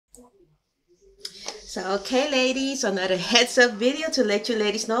So, okay, ladies, another heads up video to let you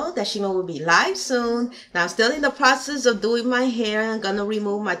ladies know that Shima will be live soon. Now, I'm still in the process of doing my hair. I'm going to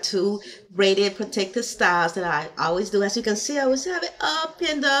remove my two braided protective styles that I always do. As you can see, I always have it up,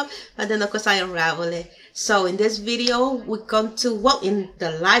 pinned up, and then, of course, I unravel it. So, in this video, we're going to, well, in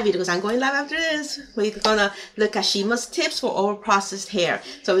the live video, because I'm going live after this, we're going to look at Shima's tips for over-processed hair.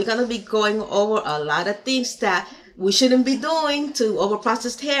 So, we're going to be going over a lot of things that we shouldn't be doing to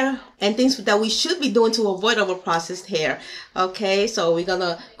overprocessed hair and things that we should be doing to avoid overprocessed hair. Okay, so we're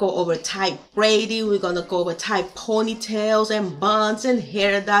gonna go over tight braiding, we're gonna go over tight ponytails and buns and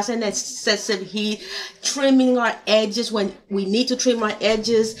hair dyes and excessive heat, trimming our edges when we need to trim our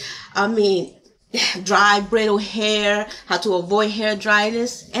edges. Dry brittle hair, how to avoid hair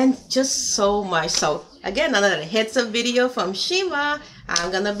dryness, and just so much. So again, another heads up video from Shima.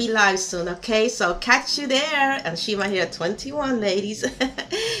 I'm gonna be live soon, okay? So catch you there. And Shima here 21, ladies.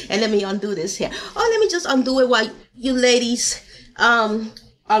 And let me undo this here. Oh, let me just undo it while you ladies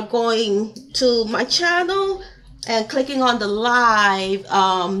are going to my channel and clicking on the live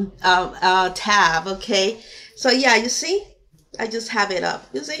tab, okay? So yeah, you see, I just have it up,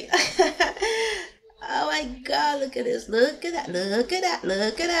 you see. Oh my God, look at this, look at that, look at that,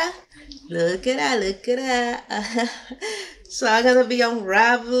 look at that, look at that, look at that. So I'm gonna be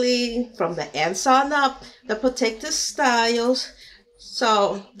unraveling from the ends on up the protective styles.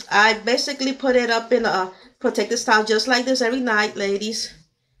 So I basically put it up in a protective style just like this every night, ladies.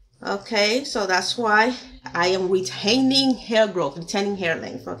 Okay, so that's why I am retaining hair growth, retaining hair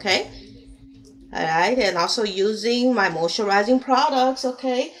length, okay? All right, and also using my moisturizing products,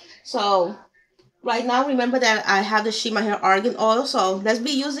 okay? So right now, remember that I have the Shima hair argan oil, so let's be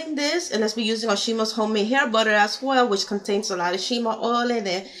using this, and let's be using our Shima's homemade hair butter as well, which contains a lot of Shima oil in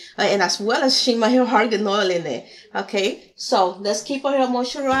it, and as well as Shima hair argan oil in it. Okay, so let's keep our hair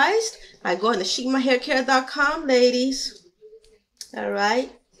moisturized. I go on to ShimaHairCare.com, ladies. All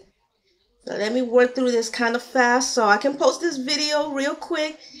right. So let me work through this kind of fast so I can post this video real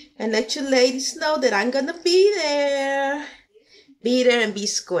quick and let you ladies know that I'm gonna be there. Be there and be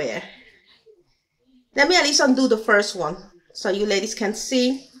square. Let me at least undo the first one so you ladies can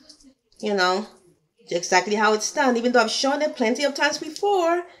see, you know, exactly how it's done. Even though I've shown it plenty of times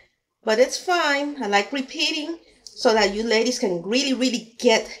before, but it's fine. I like repeating so that you ladies can really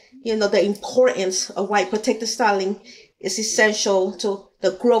get, you know, the importance of why protective styling is essential to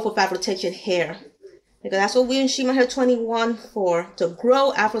the growth of Afro-Textured hair. Because that's what we're in Shima Hair 21 for, to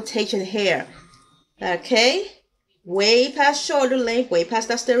grow Afro-Textured hair. Okay? Way past shoulder length, way past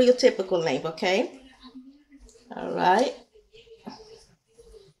that stereotypical length, okay? All right,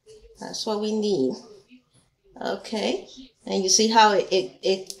 that's what we need. Okay, and you see how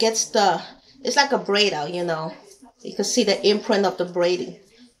it gets it's like a braid out, you know. You can see the imprint of the braiding.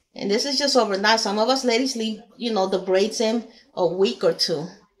 And this is just overnight. Some of us ladies leave, you know, the braids in a week or two.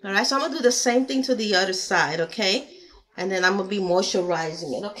 All right, so I'm gonna do the same thing to the other side, okay? And then I'm gonna be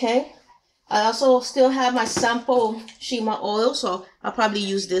moisturizing it, okay? I also still have my sample Shima oil, so I'll probably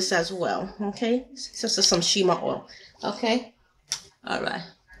use this as well, okay? Just some Shima oil, okay? All right,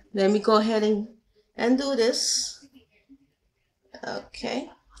 let me go ahead and do this, okay?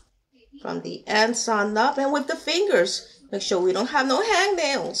 From the ends on up and with the fingers. Make sure we don't have no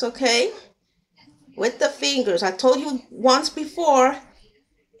hangnails, okay? With the fingers. I told you once before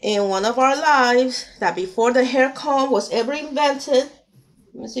in one of our lives that before the hair comb was ever invented,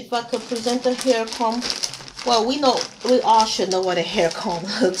 let me see if I could present the hair comb. Well, we all should know what a hair comb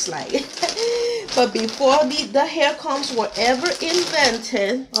looks like. But before the hair combs were ever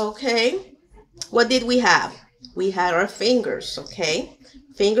invented, okay, what did we have? We had our fingers, okay?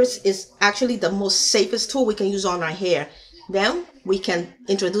 Fingers is actually the most safest tool we can use on our hair. Then we can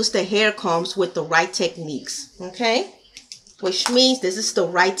introduce the hair combs with the right techniques, okay? Which means this is the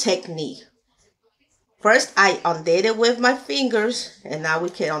right technique. First, I undid it with my fingers, and now we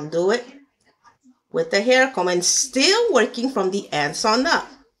can undo it with the hair comb, and still working from the ends on up.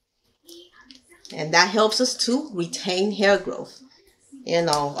 And that helps us to retain hair growth. You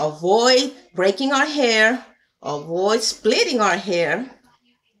know, avoid breaking our hair, avoid splitting our hair,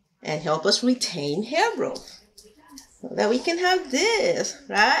 and help us retain hair growth. So that we can have this,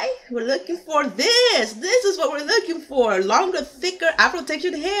 right? We're looking for this. This is what we're looking for. Longer, thicker,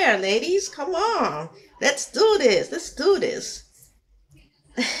 Afro-textured hair, ladies. Come on. Let's do this. Let's do this.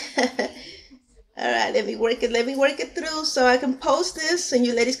 All right, let me work it through so I can post this and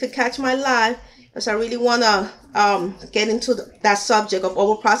you ladies can catch my live. Because I really want to get into that subject of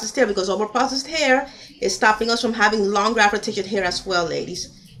overprocessed hair, because overprocessed hair is stopping us from having longer Afro-textured hair as well,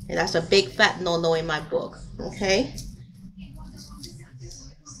 ladies. And that's a big fat no-no in my book, okay?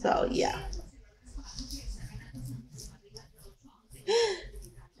 So, yeah.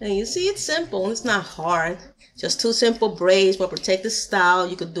 And you see, it's simple. It's not hard. Just two simple braids for protective style.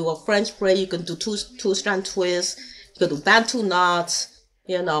 You could do a French braid. You can do two strand twists. You could do bantu knots.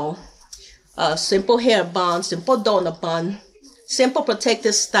 You know, simple hair bun, simple donut bun, simple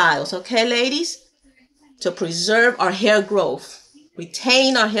protective styles. Okay, ladies, to preserve our hair growth,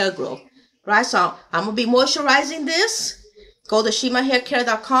 retain our hair growth. Right. So I'm gonna be moisturizing this. Go to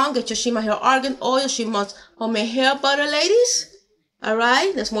ShimaHairCare.com. Get your Shima hair argan oil, Shima's homemade hair butter, ladies. All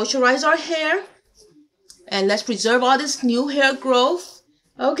right, let's moisturize our hair and let's preserve all this new hair growth.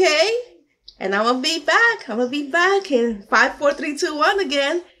 Okay, and I'm gonna be back. I'm gonna be back in 5, 4, 3, 2, 1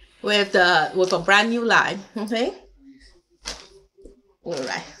 again with a brand new live. Okay.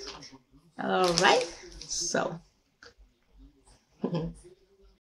 All right. So.